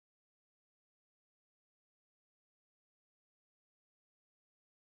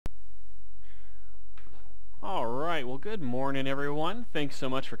All right, well, good morning, everyone. Thanks so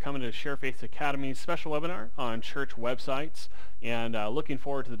much for coming to Sharefaith Academy's special webinar on church websites, and looking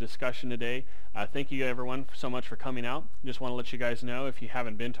forward to the discussion today. Thank you, everyone, so much for coming out. Just want to let you guys know, if you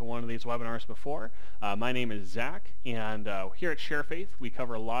haven't been to one of these webinars before, my name is Zach, and here at Sharefaith, we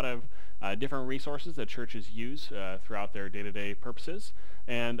cover a lot of different resources that churches use throughout their day-to-day purposes.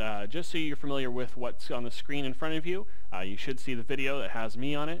 And just so you're familiar with what's on the screen in front of you, you should see the video that has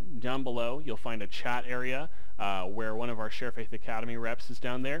me on it. Down below, you'll find a chat area where one of our Sharefaith Academy reps is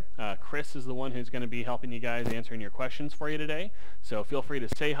down there. Chris is the one who's going to be helping you guys, answering your questions for you today. So feel free to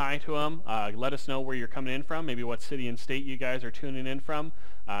say hi to him. Let us know where you're coming in from, maybe what city and state you guys are tuning in from,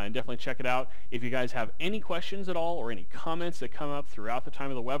 and definitely check it out. If you guys have any questions at all or any comments that come up throughout the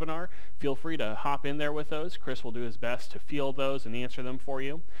time of the webinar, feel free to hop in there with those. Chris will do his best to field those and answer them for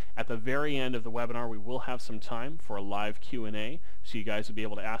you. At the very end of the webinar, we will have some time for a live Q&A, so you guys will be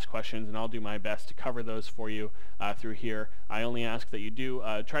able to ask questions, and I'll do my best to cover those for you through here. I only ask that you do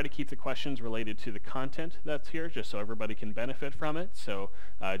try to keep the questions related to the content that's here, just so everybody can benefit from it. So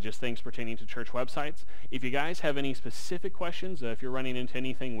just things pertaining to church websites. If you guys have any specific questions, if you're running into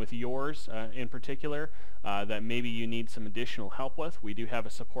anything with yours in particular that maybe you need some additional help with, we do have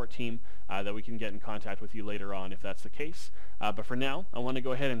a support team that we can get in contact with you later on if that's the case. But for now, I want to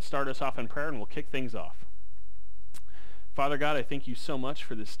go ahead and start us off in prayer, and we'll kick things off. Father God, I thank you so much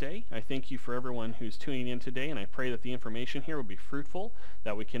for this day. I thank you for everyone who's tuning in today, and I pray that the information here will be fruitful,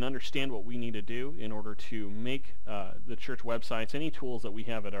 that we can understand what we need to do in order to make the church websites, any tools that we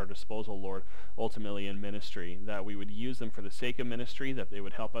have at our disposal, Lord, ultimately in ministry, that we would use them for the sake of ministry, that they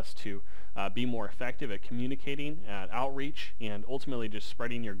would help us to be more effective at communicating, at outreach, and ultimately just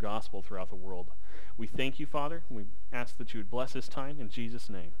spreading your gospel throughout the world. We thank you, Father. We ask that you would bless this time in Jesus'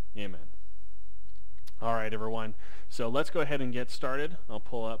 name. Amen. All right, everyone. So let's go ahead and get started. I'll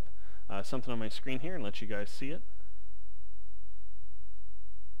pull up something on my screen here and let you guys see it.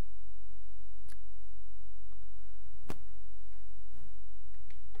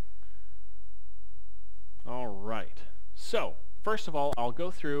 All right. So first of all, I'll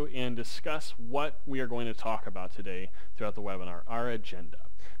go through and discuss what we are going to talk about today throughout the webinar, our agenda.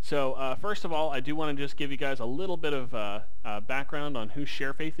 So first of all, I do want to just give you guys a little bit of background on who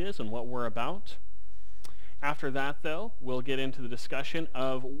Sharefaith is and what we're about. After that, though, we'll get into the discussion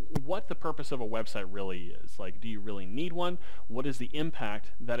of what the purpose of a website really is. Like, do you really need one? What is the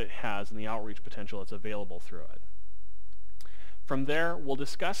impact that it has and the outreach potential that's available through it? From there, we'll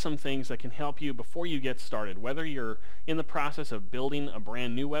discuss some things that can help you before you get started, whether you're in the process of building a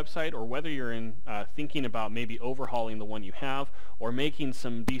brand new website or whether you're thinking about maybe overhauling the one you have or making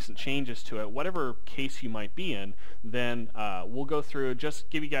some decent changes to it. Whatever case you might be in, then we'll go through,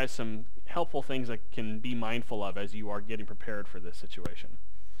 just give you guys some helpful things that can be mindful of as you are getting prepared for this situation.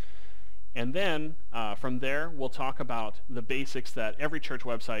 And then from there, we'll talk about the basics that every church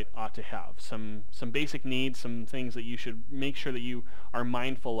website ought to have. Some basic needs, some things that you should make sure that you are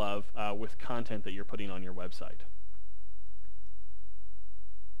mindful of with content that you're putting on your website.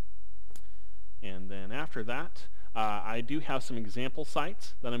 And then after that, I do have some example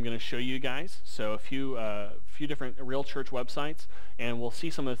sites that I'm going to show you guys. So a few different real church websites, and we'll see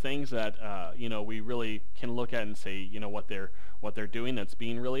some of the things that we really can look at and say what they're doing that's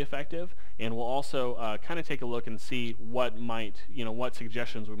being really effective. And we'll also kind of take a look and see what what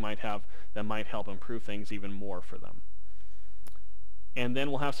suggestions we might have that might help improve things even more for them. And then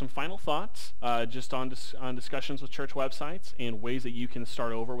we'll have some final thoughts just on discussions with church websites and ways that you can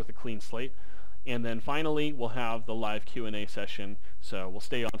start over with a clean slate. And then finally, we'll have the live Q&A session. So we'll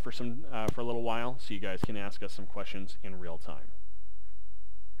stay on for a little while so you guys can ask us some questions in real time.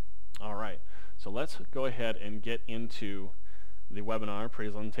 All right, so let's go ahead and get into the webinar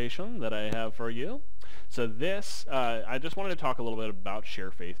presentation that I have for you. So this, I just wanted to talk a little bit about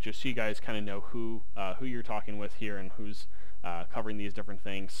Sharefaith, just so you guys kind of know who you're talking with here and who's covering these different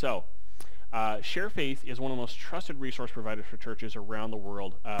things. So Sharefaith is one of the most trusted resource providers for churches around the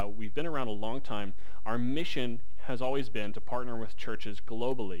world. We've been around a long time. Our mission has always been to partner with churches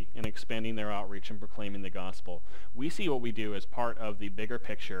globally in expanding their outreach and proclaiming the gospel. We see what we do as part of the bigger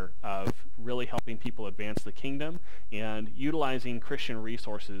picture of really helping people advance the kingdom and utilizing Christian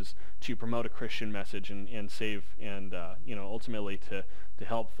resources to promote a Christian message and save and ultimately to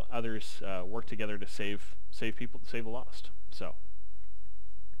help others work together to save people, to save the lost. So.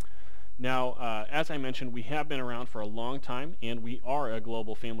 Now, as I mentioned, we have been around for a long time, and we are a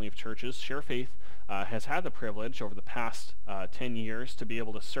global family of churches. Sharefaith has had the privilege over the past 10 years to be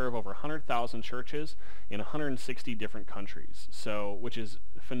able to serve over 100,000 churches in 160 different countries. So, which is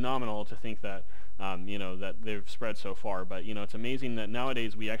phenomenal to think that, that they've spread so far. But, it's amazing that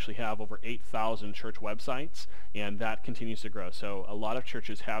nowadays we actually have over 8,000 church websites, and that continues to grow. So a lot of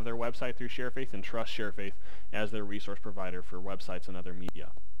churches have their website through Sharefaith and trust Sharefaith as their resource provider for websites and other media.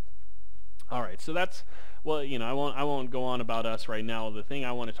 All right, so that's, well, I won't go on about us right now. The thing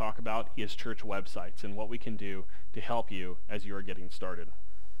I want to talk about is church websites and what we can do to help you as you are getting started.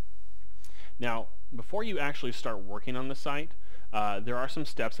 Now, before you actually start working on the site, there are some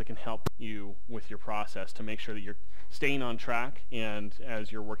steps that can help you with your process to make sure that you're staying on track and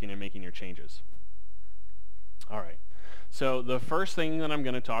as you're working and making your changes. All right, so the first thing that I'm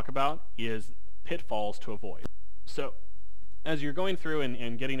going to talk about is pitfalls to avoid. So as you're going through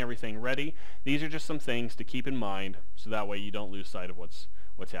and getting everything ready, these are just some things to keep in mind so that way you don't lose sight of what's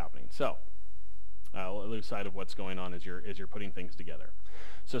happening. So lose sight of what's going on as you're putting things together.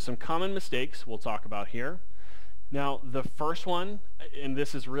 So some common mistakes we'll talk about here. Now, the first one, and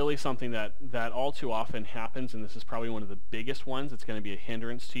this is really something that all too often happens, and this is probably one of the biggest ones that's going to be a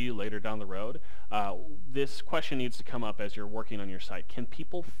hindrance to you later down the road. This question needs to come up as you're working on your site. Can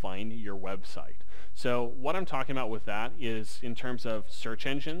people find your website? So what I'm talking about with that is in terms of search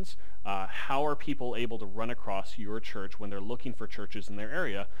engines, how are people able to run across your church when they're looking for churches in their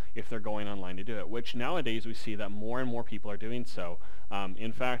area if they're going online to do it, which nowadays we see that more and more people are doing so.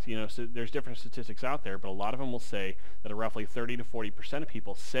 In fact, so there's different statistics out there, but a lot of them will say that roughly 30 to 40% of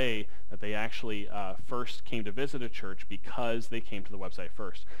people say that they actually first came to visit a church because they came to the website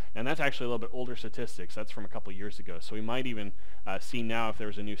first. And that's actually a little bit older statistics. That's from a couple years ago. So we might even see now if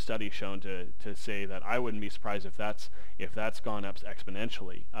there's a new study shown to say that I wouldn't be surprised if that's gone up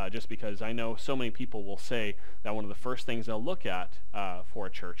exponentially. Just because I know so many people will say that one of the first things they'll look at for a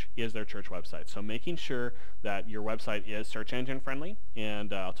church is their church website. So making sure that your website is search engine friendly,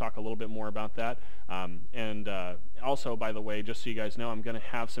 and I'll talk a little bit more about that. Also, by the way, just so you guys know, I'm going to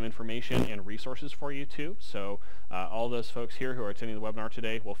have some information and resources for you too. So all those folks here who are attending the webinar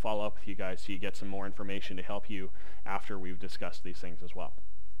today will follow up with you guys so you get some more information to help you after we've discussed these things as well.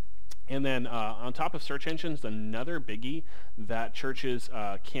 And then on top of search engines, another biggie that churches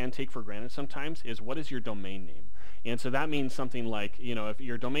can take for granted sometimes is what is your domain name? And so that means something like, if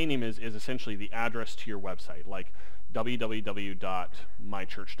your domain name is essentially the address to your website, like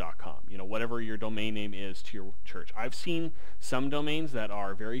www.mychurch.com, whatever your domain name is to your church. I've seen some domains that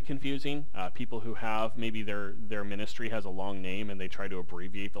are very confusing. People who have maybe their ministry has a long name and they try to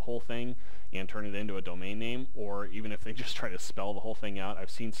abbreviate the whole thing and turn it into a domain name, or even if they just try to spell the whole thing out.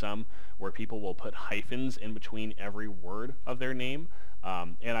 I've seen some where people will put hyphens in between every word of their name.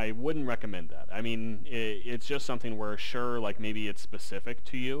 And I wouldn't recommend that. I mean, it's just something where, sure, like maybe it's specific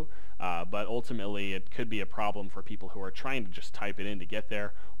to you, but ultimately it could be a problem for people who are trying to just type it in to get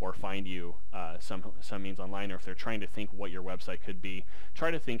there or find you some means online, or if they're trying to think what your website could be,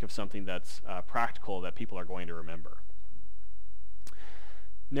 try to think of something that's practical that people are going to remember.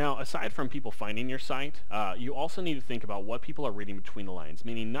 Now, aside from people finding your site, you also need to think about what people are reading between the lines,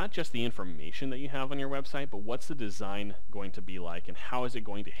 meaning not just the information that you have on your website, but what's the design going to be like and how is it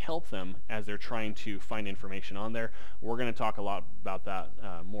going to help them as they're trying to find information on there. We're going to talk a lot about that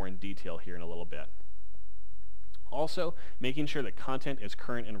more in detail here in a little bit. Also, making sure that content is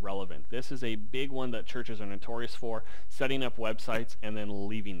current and relevant. This is a big one that churches are notorious for, setting up websites and then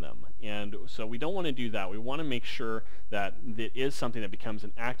leaving them. And so we don't want to do that. We want to make sure that it is something that becomes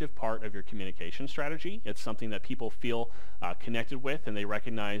an active part of your communication strategy. It's something that people feel connected with, and they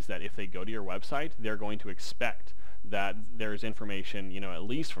recognize that if they go to your website, they're going to expect that there's information, at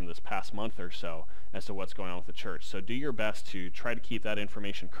least from this past month or so as to what's going on with the church. So do your best to try to keep that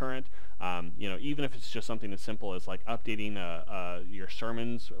information current, even if it's just something as simple as like updating your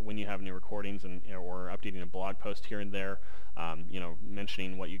sermons when you have new recordings or updating a blog post here and there,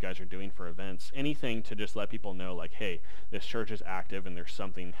 mentioning what you guys are doing for events, anything to just let people know like, hey, this church is active and there's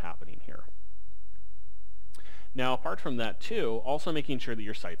something happening here. Now, apart from that too, also making sure that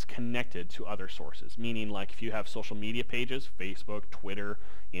your site's connected to other sources, meaning like if you have social media pages, Facebook, Twitter,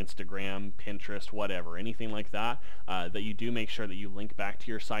 Instagram, Pinterest, whatever, anything like that, that you do make sure that you link back to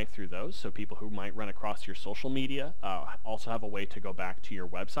your site through those, so people who might run across your social media also have a way to go back to your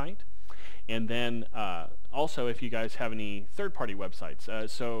website. And then also if you guys have any third-party websites.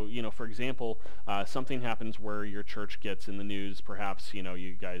 So, for example, something happens where your church gets in the news. Perhaps,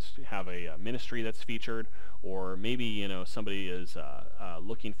 you guys have a ministry that's featured, or maybe, somebody is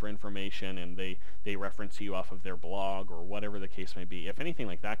looking for information and they reference you off of their blog or whatever the case may be. If anything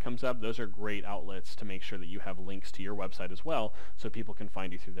like that comes up, those are great outlets to make sure that you have links to your website as well, so people can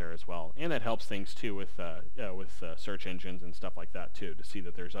find you through there as well. And that helps things too with search engines and stuff like that too, to see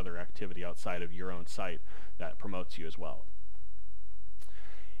that there's other activity outside of your own site that promotes you as well.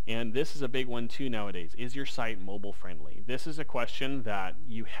 And this is a big one too nowadays. Is your site mobile friendly? This is a question that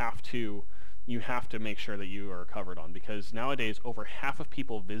you have to make sure that you are covered on, because nowadays over half of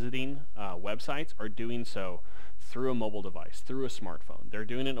people visiting websites are doing so through a mobile device, through a smartphone. They're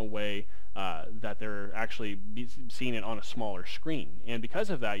doing it in a way that they're actually seeing it on a smaller screen. And because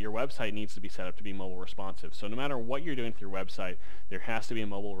of that, your website needs to be set up to be mobile responsive. So no matter what you're doing through your website, there has to be a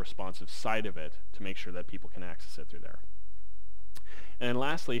mobile responsive side of it to make sure that people can access it through there. And then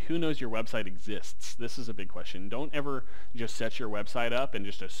lastly, who knows your website exists? This is a big question. Don't ever just set your website up and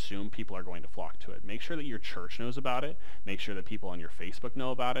just assume people are going to flock to it. Make sure that your church knows about it. Make sure that people on your Facebook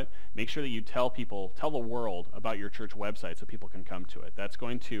know about it. Make sure that you tell the world about your church website so people can come to it. That's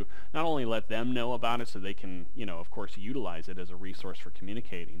going to not only let them know about it so they can, of course, utilize it as a resource for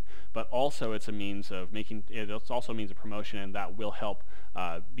communicating, but also it's a means of it's also a means of promotion, and that will help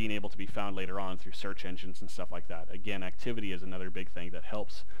being able to be found later on through search engines and stuff like that. Again, activity is another big thing that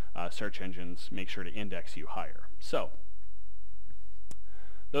helps search engines make sure to index you higher. So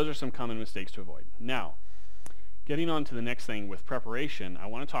those are some common mistakes to avoid. Now, getting on to the next thing with preparation, I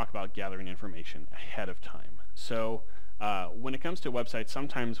want to talk about gathering information ahead of time. So when it comes to websites,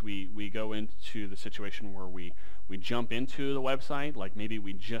 sometimes we go into the situation where we jump into the website, like maybe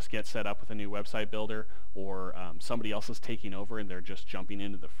we just get set up with a new website builder, or somebody else is taking over and they're just jumping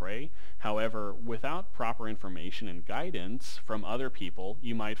into the fray. However, without proper information and guidance from other people,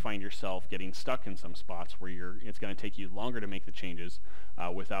 you might find yourself getting stuck in some spots where it's going to take you longer to make the changes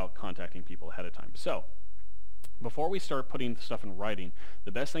without contacting people ahead of time. So before we start putting stuff in writing,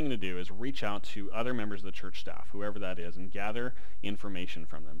 the best thing to do is reach out to other members of the church staff, whoever that is, and gather information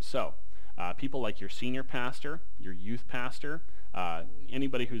from them. So people like your senior pastor, your youth pastor,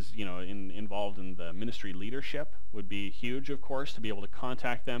 anybody who's involved in the ministry leadership would be huge, of course, to be able to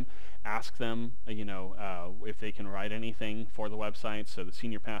contact them, ask them if they can write anything for the website. So the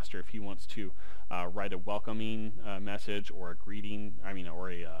senior pastor, if he wants to write a welcoming message or a greeting, or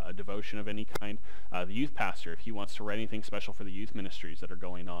a devotion of any kind. The youth pastor, if he wants to write anything special for the youth ministries that are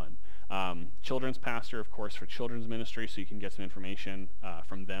going on. Children's pastor, of course, for children's ministry, so you can get some information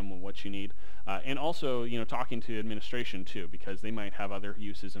from them on what you need. And also, talking to administration too, because they might have other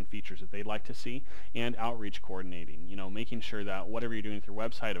uses and features that they'd like to see, and outreach coordinating. Making sure that whatever you're doing with your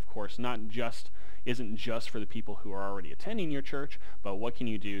website, of course, isn't just for the people who are already attending your church, but what can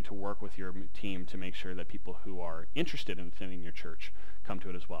you do to work with your team to make sure that people who are interested in attending your church come to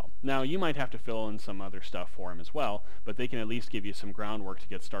it as well. Now, you might have to fill in some other stuff for them as well, but they can at least give you some groundwork to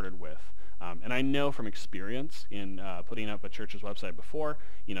get started with. And I know from experience in putting up a church's website before,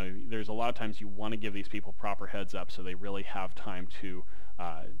 there's a lot of times you want to give these people proper heads up so they really have time to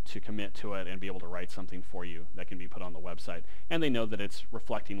commit to it and be able to write something for you that can be put on the website, and they know that it's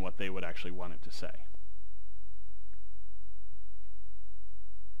reflecting what they would actually want it to say.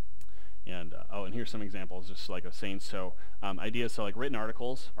 And and here's some examples, just like I was saying. So ideas, so like written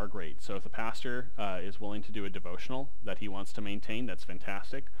articles are great. So if the pastor is willing to do a devotional that he wants to maintain, that's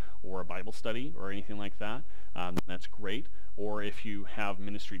fantastic, or a Bible study or anything like that, that's great. Or if you have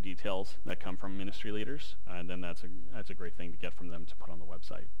ministry details that come from ministry leaders, then that's a great thing to get from them to put on the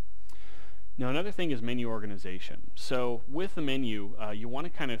website. Now, another thing is menu organization. So with the menu, you want to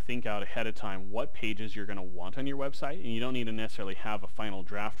kind of think out ahead of time what pages you're going to want on your website, and you don't need to necessarily have a final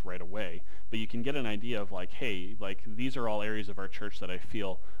draft right away, but you can get an idea of like, hey, like these are all areas of our church that I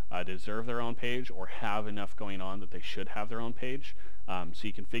feel deserve their own page or have enough going on that they should have their own page. So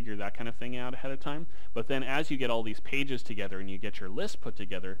you can figure that kind of thing out ahead of time. But then as you get all these pages together and you get your list put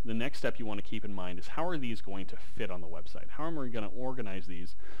together, the next step you want to keep in mind is how are these going to fit on the website? How am I going to organize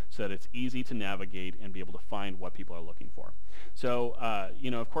these so that it's easy to navigate and be able to find what people are looking for? So,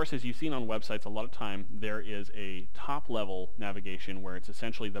 of course, as you've seen on websites, a lot of time there is a top-level navigation where it's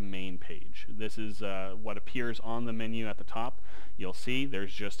essentially the main page. This is what appears on the menu at the top. You'll see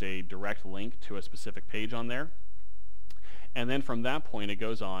there's just a direct link to a specific page on there. And then from that point, it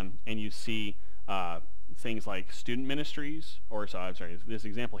goes on, and you see things like student ministries, or so I'm sorry, this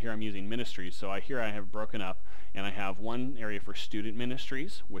example here I'm using ministries. So here I have broken up, and I have one area for student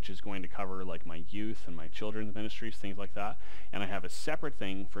ministries, which is going to cover like my youth and my children's ministries, things like that. And I have a separate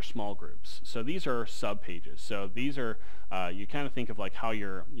thing for small groups. So these are sub-pages. So these are, you kind of think of like how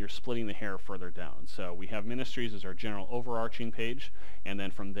you're splitting the hair further down. So we have ministries as our general overarching page, and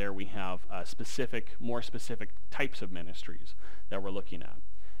then from there we have more specific types of ministries that we're looking at.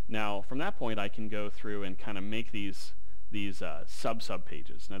 Now, from that point, I can go through and kind of make these sub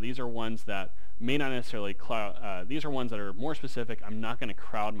pages. Now, these are ones that may not necessarily these are ones that are more specific. I'm not going to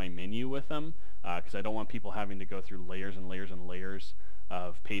crowd my menu with them because I don't want people having to go through layers and layers and layers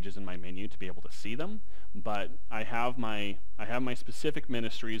of pages in my menu to be able to see them. But I have my specific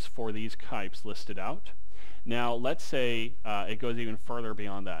ministries for these types listed out. Now, let's say it goes even further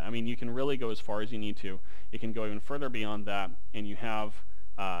beyond that. I mean, you can really go as far as you need to. It can go even further beyond that, and you have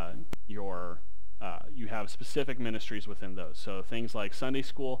you have specific ministries within those. So things like Sunday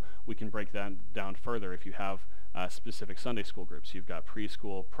school, we can break that down further if you have specific Sunday school groups. You've got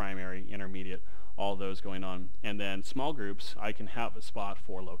preschool, primary, intermediate, all those going on. And then small groups, I can have a spot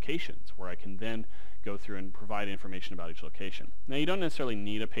for locations where I can then go through and provide information about each location. Now, you don't necessarily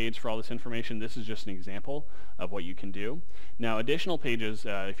need a page for all this information. This is just an example of what you can do. Now, additional pages,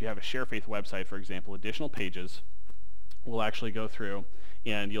 if you have a Sharefaith website, for example, additional pages will actually go through,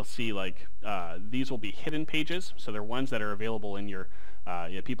 and you'll see like these will be hidden pages. So they're ones that are available in your,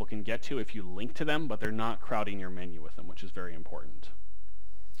 people can get to if you link to them, but they're not crowding your menu with them, which is very important.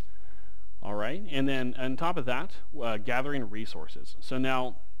 All right, and then on top of that, gathering resources. So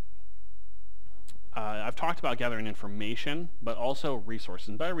now, I've talked about gathering information, but also resources.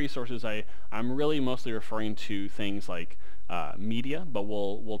 And by resources, I'm really mostly referring to things like media, but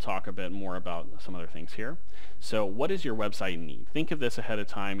we'll talk a bit more about some other things here. So what does your website need? Think of this ahead of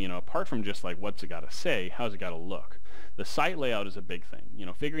time, apart from just like what's it got to say, how's it got to look? The site layout is a big thing.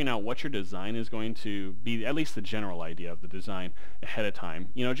 Figuring out what your design is going to be, at least the general idea of the design ahead of time.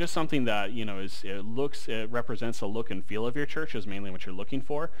 Just something that, it represents the look and feel of your church is mainly what you're looking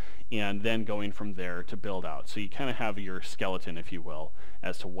for, and then going from there to build out. So you kind of have your skeleton, if you will,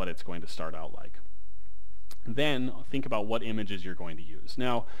 as to what it's going to start out like. Then think about what images you're going to use.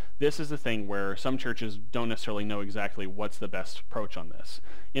 Now, this is the thing where some churches don't necessarily know exactly what's the best approach on this.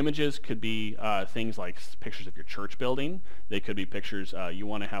 Images could be things like pictures of your church building. They could be pictures, you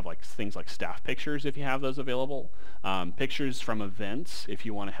want to have like things like staff pictures if you have those available. Pictures from events if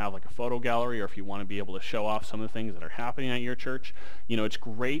you want to have like a photo gallery, or if you want to be able to show off some of the things that are happening at your church. It's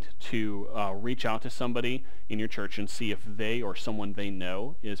great to reach out to somebody in your church and see if they or someone they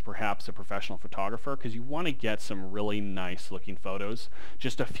know is perhaps a professional photographer, because you want to get some really nice looking photos,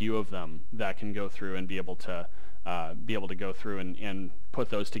 just a few of them that can go through and be able to go through and put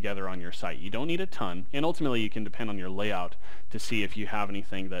those together on your site. You don't need a ton, and ultimately you can depend on your layout to see if you have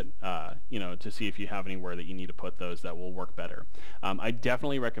anything that, to see if you have anywhere that you need to put those that will work better. I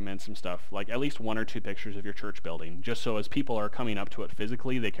definitely recommend some stuff, like at least 1 or 2 pictures of your church building, just so as people are coming up to it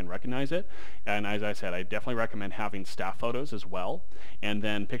physically, they can recognize it. And as I said, I definitely recommend having staff photos as well, and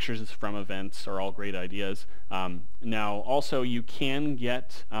then pictures from events are all great ideas. Now, also, you can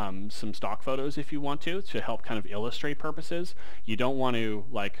get some stock photos if you want to help kind of illustrate purposes. You don't want to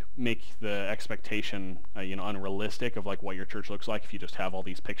like make the expectation unrealistic of like what your church looks like if you just have all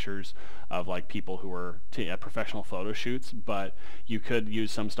these pictures of like people who are at professional photo shoots, but you could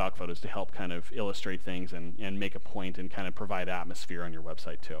use some stock photos to help kind of illustrate things and make a point and kind of provide atmosphere on your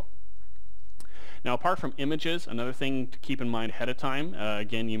website too. Now, apart from images, another thing to keep in mind ahead of time,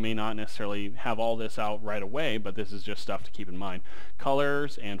 again, you may not necessarily have all this out right away, but this is just stuff to keep in mind.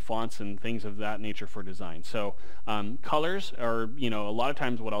 Colors and fonts and things of that nature for design. So colors are, a lot of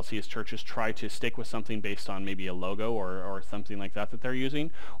times what I'll see is churches try to stick with something based on maybe a logo or something like that they're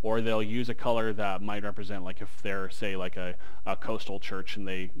using, or they'll use a color that might represent, like if they're, say, like a coastal church and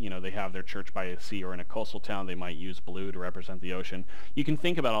they have their church by a sea, or in a coastal town, they might use blue to represent the ocean. You can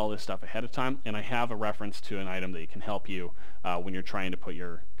think about all this stuff ahead of time, and I have a reference to an item that can help you when you're trying to put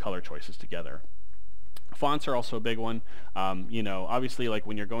your color choices together. Fonts are also a big one. Obviously, like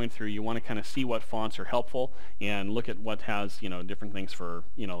when you're going through, you want to kind of see what fonts are helpful and look at what has, different things for,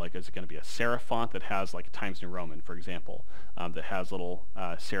 like is it going to be a serif font that has like Times New Roman, for example, that has little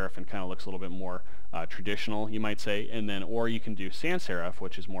serif and kind of looks a little bit more traditional, you might say, and then, or you can do sans serif,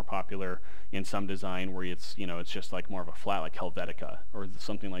 which is more popular in some design where it's, it's just like more of a flat, like Helvetica or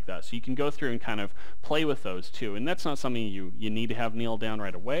something like that. So you can go through and kind of play with those too, and that's not something you need to have nailed down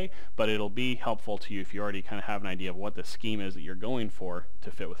right away, but it'll be helpful to you if you already kind of have an idea of what the scheme is that you're going for to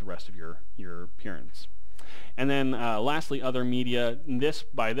fit with the rest of your appearance. And then lastly, other media.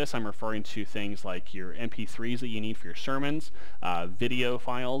 By this I'm referring to things like your MP3s that you need for your sermons, video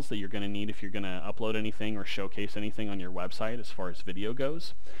files that you're going to need if you're going to upload anything or showcase anything on your website as far as video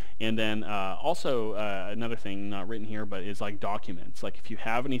goes. And then also another thing not written here, but is like documents. Like if you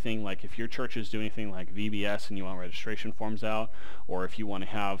have anything, like if your church is doing anything like VBS and you want registration forms out, or if you want to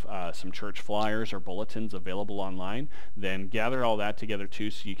have some church flyers or bulletins available online, then gather all that together too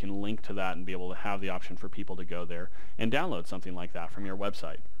so you can link to that and be able to have the option for people to go there and download something like that from your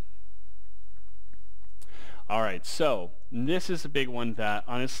website. All right, so this is a big one that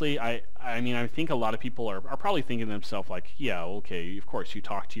honestly, I mean, I think a lot of people are probably thinking to themselves like, yeah, okay, of course, you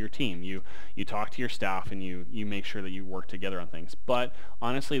talk to your team, you talk to your staff, and you make sure that you work together on things. But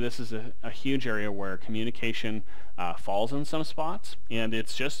honestly, this is a huge area where communication falls in some spots, and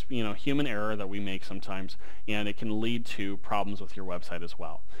it's just, human error that we make sometimes, and it can lead to problems with your website as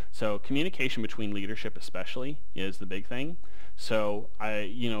well. So communication between leadership especially is the big thing. So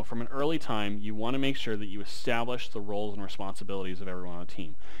from an early time, you want to make sure that you establish the roles and responsibilities of everyone on the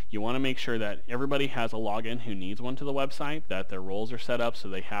team. You want to make sure that everybody has a login who needs one to the website, that their roles are set up so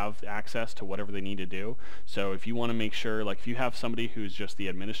they have access to whatever they need to do. So if you want to make sure, like if you have somebody who's just the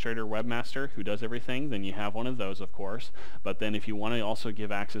administrator webmaster who does everything, then you have one of those, of course. But then if you want to also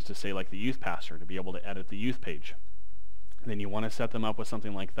give access to, say, like the youth pastor to be able to edit the youth page, then you want to set them up with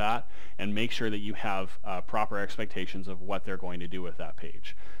something like that and make sure that you have proper expectations of what they're going to do with that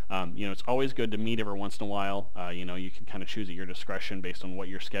page. It's always good to meet every once in a while. You can kind of choose at your discretion based on what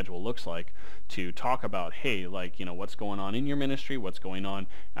your schedule looks like to talk about, hey, what's going on in your ministry, what's going on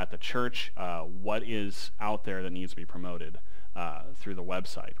at the church, what is out there that needs to be promoted through the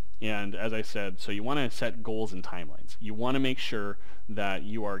website. And as I said, so you want to set goals and timelines. You want to make sure that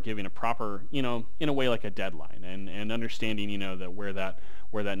you are giving a proper, in a way like a deadline and understanding, that where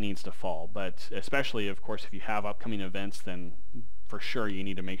that needs to fall. But especially, of course, if you have upcoming events, then for sure you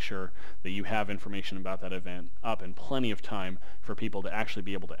need to make sure that you have information about that event up in plenty of time for people to actually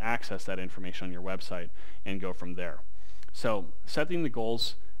be able to access that information on your website and go from there. So setting the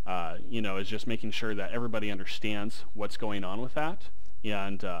goals, is just making sure that everybody understands what's going on with that,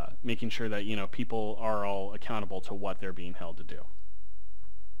 and making sure that people are all accountable to what they're being held to do.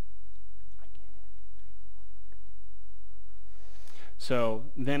 So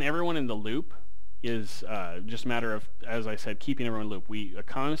then everyone in the loop is just a matter of, as I said, keeping everyone in the loop. A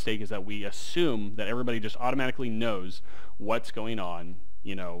common mistake is that we assume that everybody just automatically knows what's going on,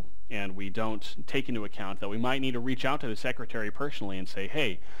 and we don't take into account that we might need to reach out to the secretary personally and say,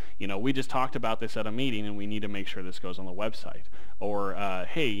 hey, we just talked about this at a meeting and we need to make sure this goes on the website. Or,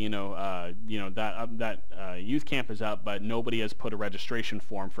 hey, that youth camp is up, but nobody has put a registration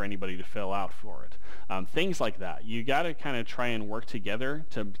form for anybody to fill out for it. Things like that. You got to kind of try and work together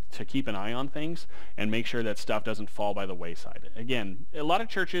to keep an eye on things and make sure that stuff doesn't fall by the wayside. Again, a lot of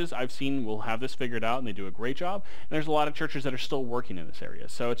churches I've seen will have this figured out and they do a great job. And there's a lot of churches that are still working in this area.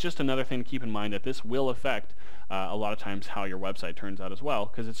 So it's just another thing to keep in mind that this will affect a lot of times how your website turns out as well,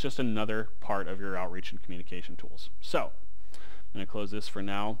 because it's just another part of your outreach and communication tools. So I'm going to close this for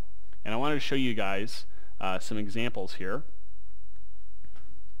now, and I wanted to show you guys some examples here.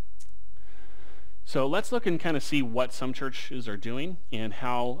 So let's look and kind of see what some churches are doing and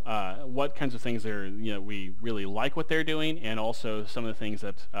how, what kinds of things we really like what they're doing, and also some of the things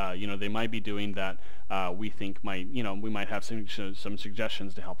that they might be doing that we think we might have some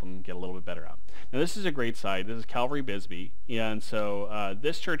suggestions to help them get a little bit better out. Now this is a great site. This is Calvary Bisbee, and so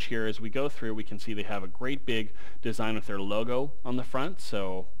this church here, as we go through, we can see they have a great big design with their logo on the front.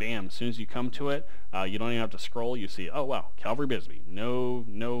 So bam, as soon as you come to it, you don't even have to scroll. You see, oh wow, Calvary Bisbee.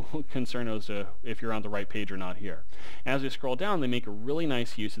 No concern as to if you're on the right page or not here. As we scroll down, they make a really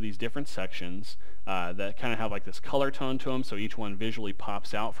nice use of these different sections that kind of have like this color tone to them, so each one visually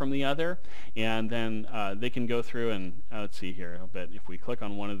pops out from the other. And then they can go through and let's see here. I'll bet if we click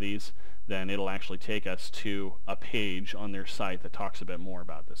on one of these, then it'll actually take us to a page on their site that talks a bit more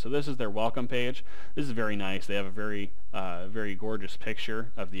about this. So this is their welcome page. This is very nice. They have a very gorgeous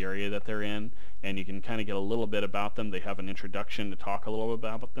picture of the area that they're in, and you can kind of get a little bit about them. They have an introduction to talk a little bit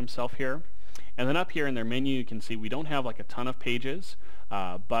about themselves here. And then up here in their menu, you can see we don't have like a ton of pages,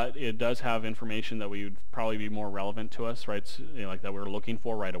 but it does have information that would probably be more relevant to us, right? So, like that we're looking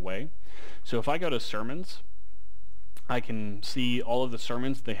for right away. So if I go to sermons, I can see all of the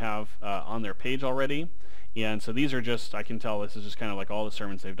sermons they have on their page already. And so these are just, I can tell this is just kind of like all the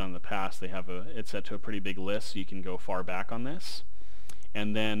sermons they've done in the past. They have it's set to a pretty big list, so you can go far back on this.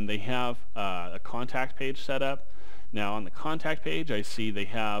 And then they have a contact page set up. Now on the contact page, I see they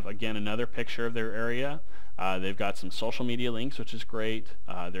have, again, another picture of their area. They've got some social media links, which is great.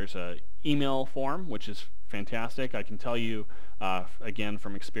 There's a email form, which is fantastic. I can tell you, again,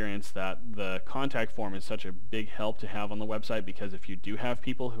 from experience, that the contact form is such a big help to have on the website, because if you do have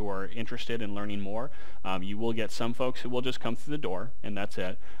people who are interested in learning more, you will get some folks who will just come through the door and that's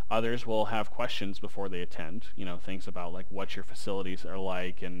it. Others will have questions before they attend, things about like what your facilities are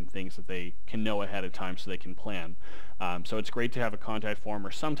like and things that they can know ahead of time so they can plan. So it's great to have a contact form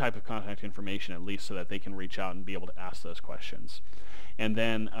or some type of contact information at least, so that they can reach out and be able to ask those questions. And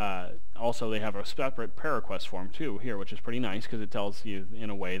then also they have a separate prayer request form too here, which is pretty nice, because it tells you in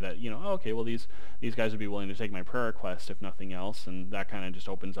a way that, oh, okay, well these guys would be willing to take my prayer request if nothing else, and that kind of just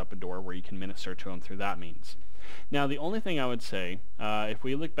opens up a door where you can minister to them through that means. Now the only thing I would say, if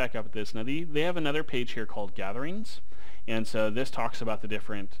we look back up at this, now they have another page here called Gatherings. And so this talks about the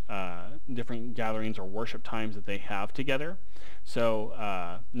different gatherings or worship times that they have together.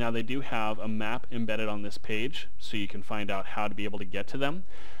 So now they do have a map embedded on this page, so you can find out how to be able to get to them.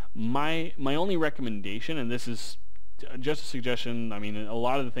 My only recommendation, and this is just a suggestion, I mean, a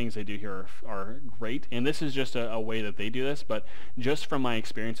lot of the things they do here are great, and this is just a way that they do this, but just from my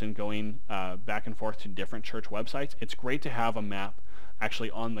experience in going back and forth to different church websites, it's great to have a map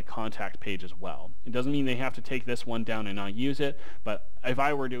actually on the contact page as well. It doesn't mean they have to take this one down and not use it, but if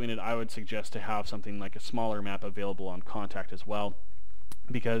I were doing it, I would suggest to have something like a smaller map available on contact as well.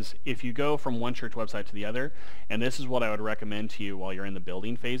 Because if you go from one church website to the other, and this is what I would recommend to you while you're in the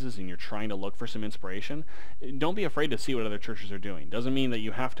building phases and you're trying to look for some inspiration, don't be afraid to see what other churches are doing. Doesn't mean that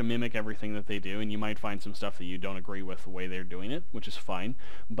you have to mimic everything that they do, and you might find some stuff that you don't agree with the way they're doing it, which is fine.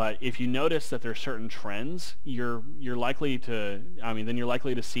 But if you notice that there's certain trends, you're likely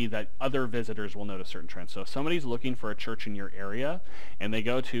to see that other visitors will notice certain trends. So if somebody's looking for a church in your area and they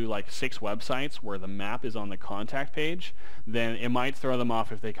go to like 6 websites where the map is on the contact page, then it might throw them off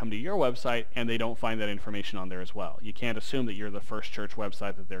if they come to your website and they don't find that information on there as well. You can't assume that you're the first church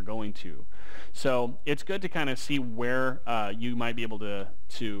website that they're going to. So it's good to kind of see where you might be able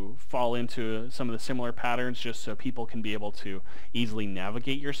to fall into some of the similar patterns, just so people can be able to easily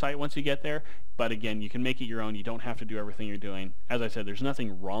navigate your site once you get there. But again, you can make it your own. You don't have to do everything you're doing. As I said, there's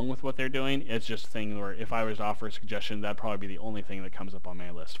nothing wrong with what they're doing. It's just a thing where if I was to offer a suggestion, that'd probably be the only thing that comes up on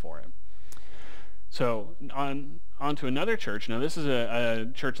my list for it. So on to another church. Now this is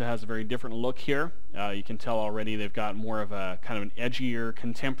a church that has a very different look here. You can tell already they've got more of a kind of an edgier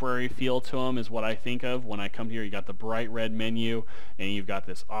contemporary feel to them, is what I think of when I come here. You got the bright red menu, and you've got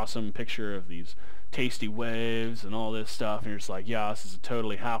this awesome picture of these tasty waves and all this stuff, and you're just like, yeah, this is a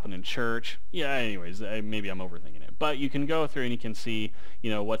totally happening church. Yeah, anyways, maybe I'm overthinking it. But you can go through and you can see,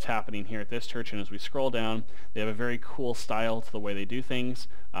 what's happening here at this church, and as we scroll down, they have a very cool style to the way they do things.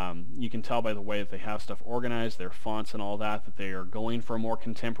 You can tell by the way that they have stuff organized, their fonts and all that they are going for a more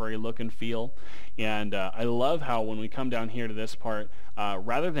contemporary look and feel. And I love how when we come down here to this part,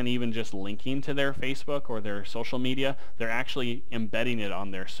 rather than even just linking to their Facebook or their social media, they're actually embedding it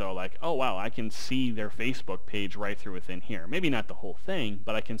on there. So like, oh wow, I can see their Facebook page right through within here. Maybe not the whole thing,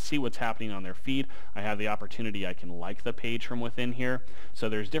 but I can see what's happening on their feed. I have the opportunity, I can like the page from within here. So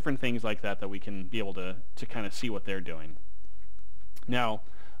there's different things like that we can be able to kind of see what they're doing. Now,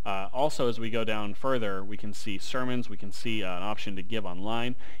 also, as we go down further, we can see sermons, we can see an option to give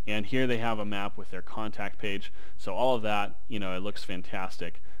online, and here they have a map with their contact page. So all of that, it looks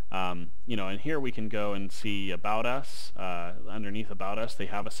fantastic. And here we can go and see About Us. Underneath About Us, they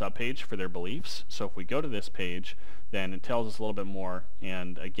have a subpage for their beliefs. So if we go to this page, then it tells us a little bit more,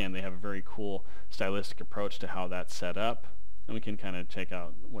 and again, they have a very cool stylistic approach to how that's set up. And we can kind of check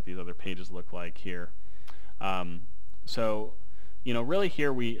out what these other pages look like here. Really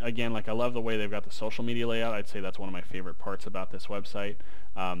here I love the way they've got the social media layout. I'd say that's one of my favorite parts about this website.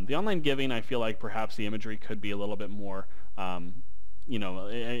 The online giving, I feel like perhaps the imagery could be a little bit more,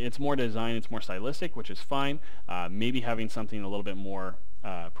 it's more design, it's more stylistic, which is fine. Maybe having something a little bit more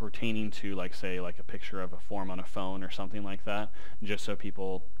pertaining to, like, say, like a picture of a form on a phone or something like that, just so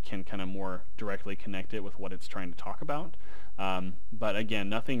people can kind of more directly connect it with what it's trying to talk about. But again,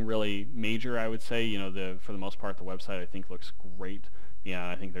 nothing really major, I would say. For the most part, the website I think looks great. Yeah,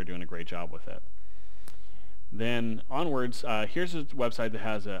 I think they're doing a great job with it. Then onwards, here's a website that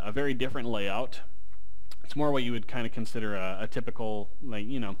has a very different layout It's more what you would kind of consider a typical, like,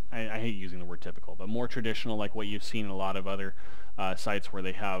 I hate using the word typical, but more traditional, like what you've seen in a lot of other sites where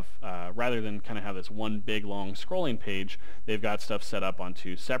they have, rather than kind of have this one big long scrolling page, they've got stuff set up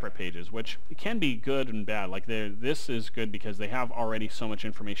onto separate pages, which can be good and bad. Like this is good because they have already so much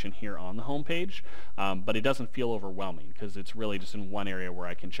information here on the home page, but it doesn't feel overwhelming because it's really just in one area where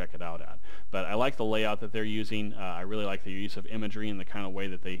I can check it out at. But I like the layout that they're using. I really like the use of imagery and the kind of way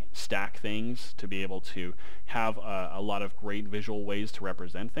that they stack things to be able to have a lot of great visual ways to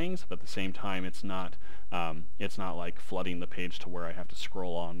represent things, but at the same time it's not like flooding the page to where I have to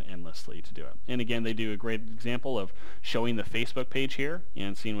scroll on endlessly to do it. And again, they do a great example of showing the Facebook page here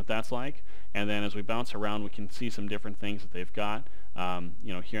and seeing what that's like. And then as we bounce around, we can see some different things that they've got.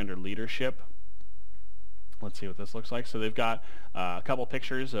 Here under leadership, let's see what this looks like. So they've got a couple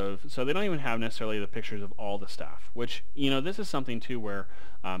pictures of, so they don't even have necessarily the pictures of all the staff, which, this is something too where,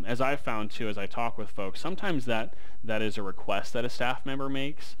 as I've found too, as I talk with folks, sometimes that is a request that a staff member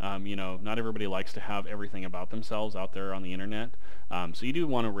makes. Not everybody likes to have everything about themselves out there on the internet. So you do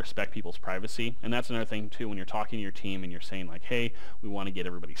want to respect people's privacy. And that's another thing too, when you're talking to your team and you're saying like, hey, we want to get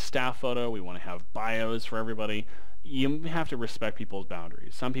everybody's staff photo, we want to have bios for everybody. You have to respect people's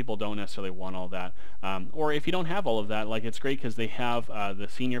boundaries. Some people don't necessarily want all that. Or if you don't have all of that, like it's great because they have the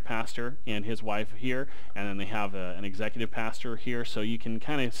senior pastor and his wife here, and then they have an executive pastor here, so you can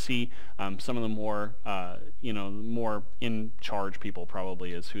kind of see some of the more, more in charge people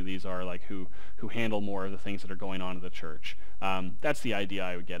probably is who these are, like who handle more of the things that are going on in the church. That's the idea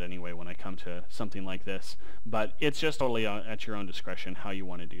I would get anyway when I come to something like this. But it's just totally at your own discretion how you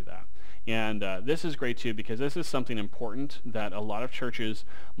want to do that. And this is great too because this is something important that a lot of churches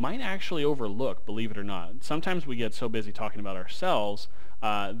might actually overlook, believe it or not. Sometimes we get so busy talking about ourselves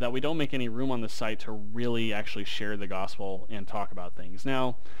that we don't make any room on the site to really actually share the gospel and talk about things.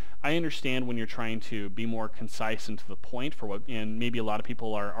 Now, I understand when you're trying to be more concise and to the point for what, and maybe a lot of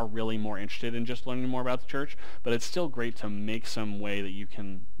people are really more interested in just learning more about the church, but it's still great to make some way that you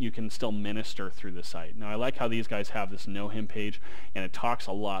can still minister through the site. Now, I like how these guys have this Know Him page, and it talks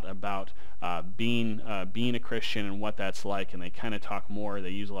a lot about being a Christian and what that's like, and they kind of talk more.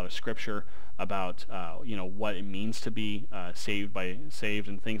 They use a lot of scripture about what it means to be saved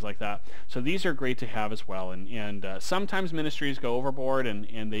and things like that. So these are great to have as well. And sometimes ministries go overboard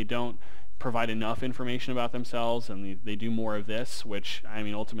and they don't provide enough information about themselves, and they do more of this, which, I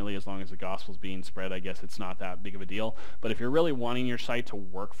mean, ultimately, as long as the gospel's being spread, I guess it's not that big of a deal. But if you're really wanting your site to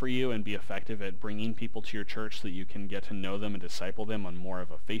work for you and be effective at bringing people to your church so that you can get to know them and disciple them on more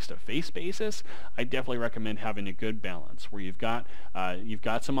of a face-to-face basis, I definitely recommend having a good balance where you've got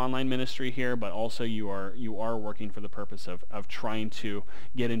some online ministry here, but also you are working for the purpose of trying to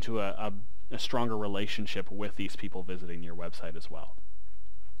get into a stronger relationship with these people visiting your website as well.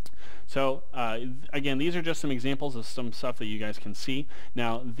 So again, these are just some examples of some stuff that you guys can see.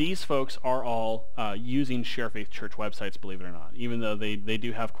 Now, these folks are all using Sharefaith Church websites, believe it or not. Even though they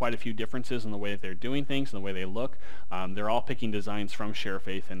do have quite a few differences in the way that they're doing things and the way they look, they're all picking designs from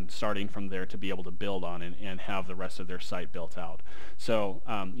Sharefaith and starting from there to be able to build on and have the rest of their site built out. So,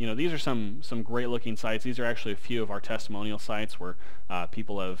 these are some great looking sites. These are actually a few of our testimonial sites where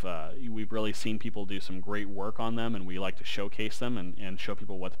we've really seen people do some great work on them, and we like to showcase them and show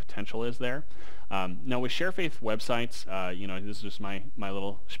people what the potential is there. Now with Sharefaith websites, this is just my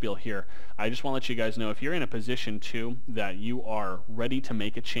little spiel here. I just want to let you guys know if you're in a position too that you are ready to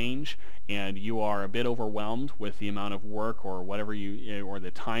make a change and you are a bit overwhelmed with the amount of work or whatever or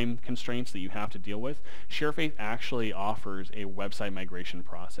the time constraints that you have to deal with, Sharefaith actually offers a website migration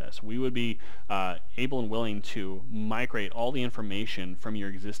process. We would be able and willing to migrate all the information from your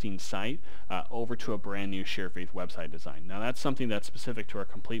existing site over to a brand new Sharefaith website design. Now that's something that's specific to our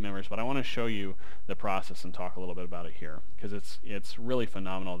complete members, but I want to show you the process and talk a little bit about it here because it's really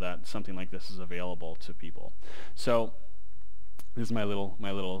phenomenal that something like this is available to people. So this is my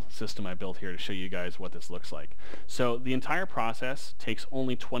little system I built here to show you guys what this looks like. So the entire process takes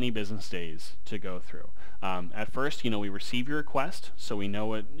only 20 business days to go through. At first, we receive your request, so we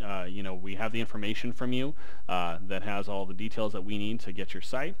know it. We have the information from you that has all the details that we need to get your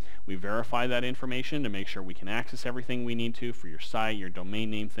site. We verify that information to make sure we can access everything we need to for your site, your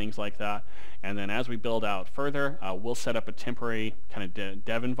domain name, things like that. And then as we build out further, we'll set up a temporary kind of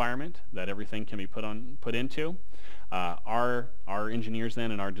dev environment that everything can be put into. Our engineers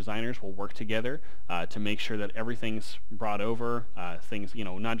then and our designers will work together to make sure that everything's brought over, things,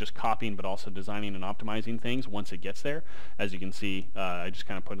 not just copying but also designing and optimizing things once it gets there. As you can see, I just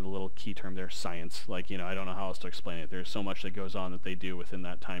kind of put a little key term there, science. I don't know how else to explain it. There's so much that goes on that they do within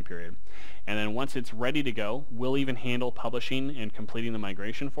that time period. And then once it's ready to go, we'll even handle publishing and completing the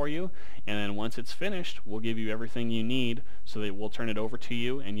migration for you. And then once it's finished, we'll give you everything you need so that we'll turn it over to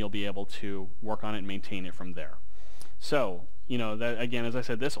you and you'll be able to work on it and maintain it from there. So, that again, as I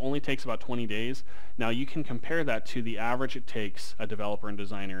said, this only takes about 20 days. Now you can compare that to the average it takes a developer and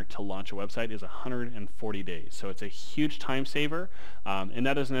designer to launch a website is 140 days. So it's a huge time saver, and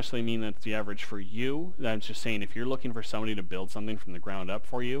that doesn't necessarily mean that's the average for you. That's just saying if you're looking for somebody to build something from the ground up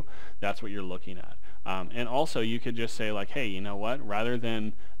for you, that's what you're looking at. And also you could just say like, hey, you know what, rather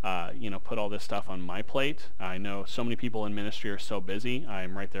than put all this stuff on my plate. I know so many people in ministry are so busy.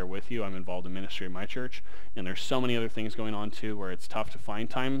 I'm right there with you. I'm involved in ministry at my church, and there's so many other things going on too where it's tough to find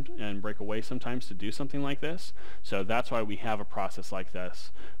time and break away sometimes to do something like this. So that's why we have a process like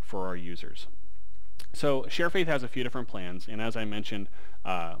this for our users. So Sharefaith has a few different plans, and as I mentioned,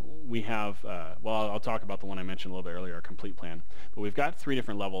 we have, I'll talk about the one I mentioned a little bit earlier, our complete plan, but we've got 3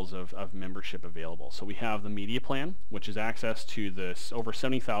 different levels of membership available. So we have the media plan, which is access to the over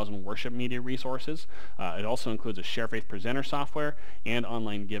 70,000 worship media resources. It also includes a Sharefaith presenter software and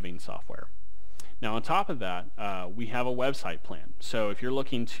online giving software. Now on top of that, we have a website plan. So if you're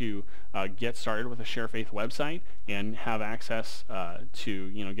looking to get started with a Sharefaith website and have access to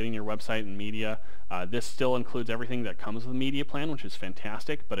getting your website and media, this still includes everything that comes with the media plan, which is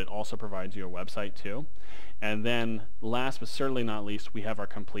fantastic, but it also provides you a website too. And then last but certainly not least, we have our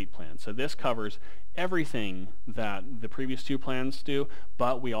complete plan. So this covers everything that the previous 2 plans do,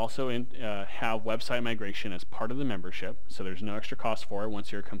 but we also have website migration as part of the membership, so there's no extra cost for it.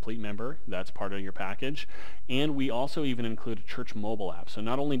 Once you're a complete member, that's part of your package. And we also even include a church mobile app. So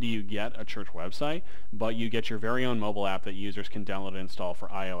not only do you get a church website, but you get your very own mobile app that users can download and install for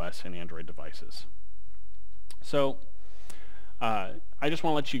iOS and Android devices. So I just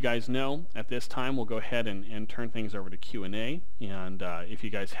want to let you guys know at this time we'll go ahead and turn things over to Q&A, and if you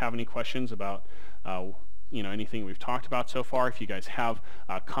guys have any questions about anything we've talked about so far, if you guys have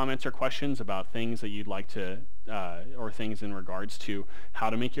comments or questions about things that you'd like to or things in regards to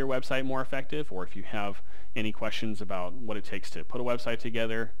how to make your website more effective, or if you have any questions about what it takes to put a website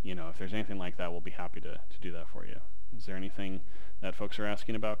together, if there's anything like that, we'll be happy to do that for you. Is there anything that folks are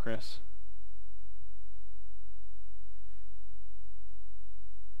asking about, Chris?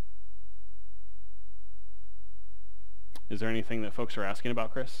 Is there anything that folks are asking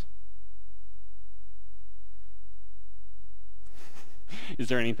about, Chris? Is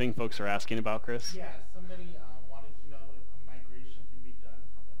there anything folks are asking about, Chris? Yeah, somebody wanted to know if a migration can be done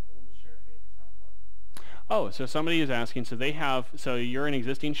from an old Sharefaith template. Oh, so somebody is asking, so you're an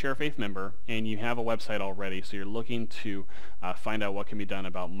existing Sharefaith member and you have a website already, so you're looking to find out what can be done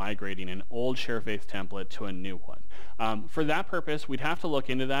about migrating an old Sharefaith template to a new one. For that purpose, we'd have to look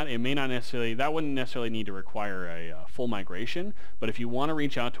into that. It may not necessarily, that wouldn't necessarily need to require a full migration, but if you want to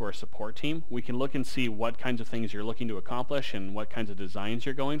reach out to our support team, we can look and see what kinds of things you're looking to accomplish and what kinds of designs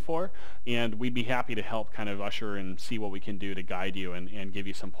you're going for, and we'd be happy to help kind of usher and see what we can do to guide you and give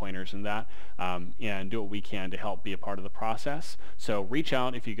you some pointers in that, and do what we can to help be a part of the process. So reach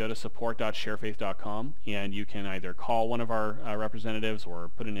out if you go to support.sharefaith.com, and you can either call one of our representatives or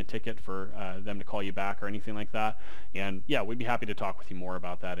put in a ticket for them to call you back or anything like that. And yeah, we'd be happy to talk with you more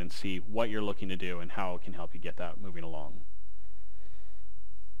about that and see what you're looking to do and how it can help you get that moving along.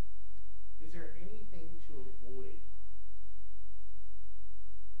 Is there anything to avoid?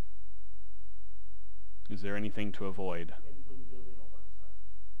 Is there anything to avoid? When building a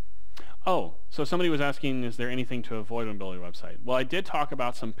website? Oh, so somebody was asking, is there anything to avoid when building a website? Well, I did talk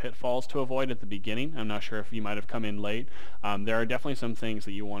about some pitfalls to avoid at the beginning. I'm not sure if you might have come in late. There are definitely some things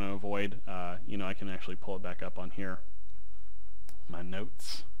that you want to avoid. I can actually pull it back up on here. My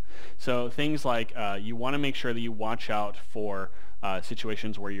notes. So things like you want to make sure that you watch out for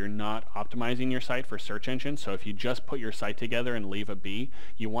situations where you're not optimizing your site for search engines. So if you just put your site together and leave a B,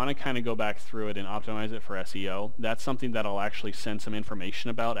 you want to kind of go back through it and optimize it for SEO. That's something that I'll actually send some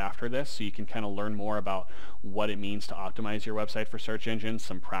information about after this, so you can kind of learn more about what it means to optimize your website for search engines,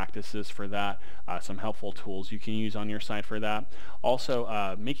 some practices for that, some helpful tools you can use on your site for that.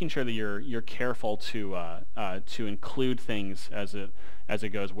 Also, making sure that you're careful to include things as it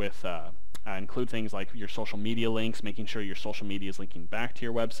goes with include things like your social media links, making sure your social media is linking back to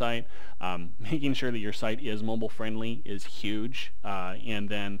your website, making sure that your site is mobile friendly is huge, and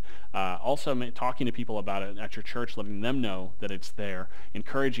then also talking to people about it at your church, letting them know that it's there,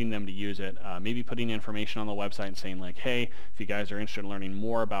 encouraging them to use it, maybe putting information on the website and saying like, hey, if you guys are interested in learning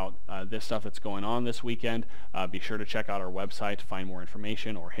more about this stuff that's going on this weekend, be sure to check out our website to find more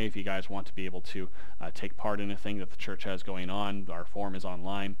information, or hey, if you guys want to be able to take part in a thing that the church has going on, our form is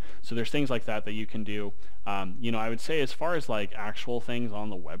online. So there's things like that that you can do. I would say as far as like actual things on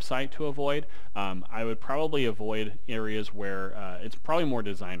the website to avoid, I would probably avoid areas where it's probably more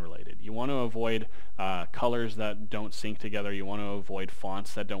design related. You want to avoid colors that don't sync together. You want to avoid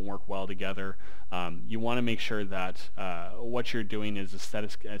fonts that don't work well together. You want to make sure that what you're doing is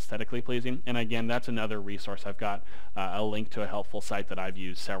aesthetically pleasing. And again, that's another resource. I've got a link to a helpful site that I've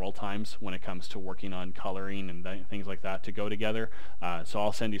used several times when it comes to working on coloring and things like that to go together. So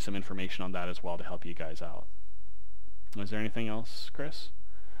I'll send you some information on that as well to help you guys out. Is there anything else, Chris?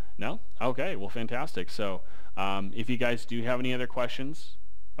 No? Okay, well, fantastic. So if you guys do have any other questions,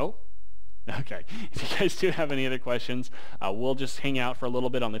 okay. If you guys do have any other questions, we'll just hang out for a little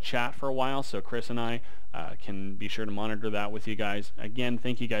bit on the chat for a while, so Chris and I can be sure to monitor that with you guys. Again,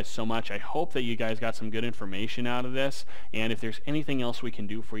 thank you guys so much. I hope that you guys got some good information out of this, and if there's anything else we can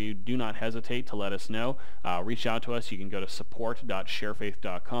do for you, do not hesitate to let us know. Reach out to us. You can go to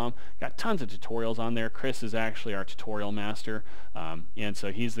support.sharefaith.com. Got tons of tutorials on there. Chris is actually our tutorial master, and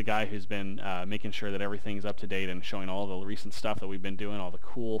so he's the guy who's been making sure that everything's up to date and showing all the recent stuff that we've been doing, all the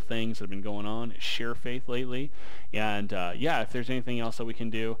cool things that have been going on at Sharefaith lately. And yeah, if there's anything else that we can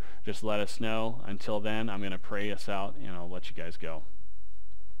do, just let us know. Until then, I'm going to pray us out, and I'll let you guys go.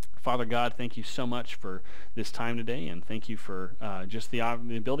 Father God, thank you so much for this time today, and thank you for just the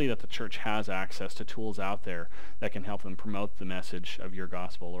ability that the church has access to tools out there that can help them promote the message of your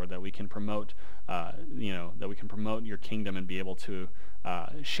gospel, or that we can promote, that we can promote your kingdom and be able to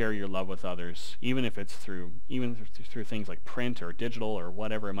share your love with others, even if it's through things like print or digital or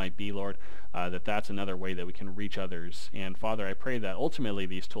whatever it might be, Lord, that's another way that we can reach others. And Father, I pray that ultimately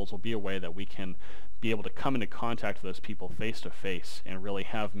these tools will be a way that we can be able to come into contact with those people face to face and really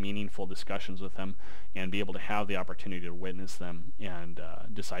have meaningful discussions with them and be able to have the opportunity to witness them and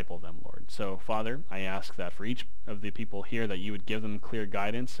disciple them, Lord. So, Father, I ask that for each of the people here that you would give them clear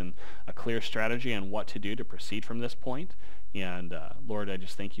guidance and a clear strategy on what to do to proceed from this point. And Lord, I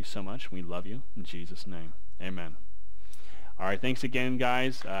just thank you so much. We love you. In Jesus' name, amen. All right, thanks again,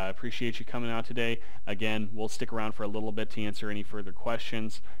 guys. Appreciate you coming out today. Again, we'll stick around for a little bit to answer any further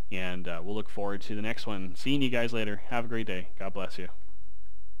questions, and we'll look forward to the next one. Seeing you guys later. Have a great day. God bless you.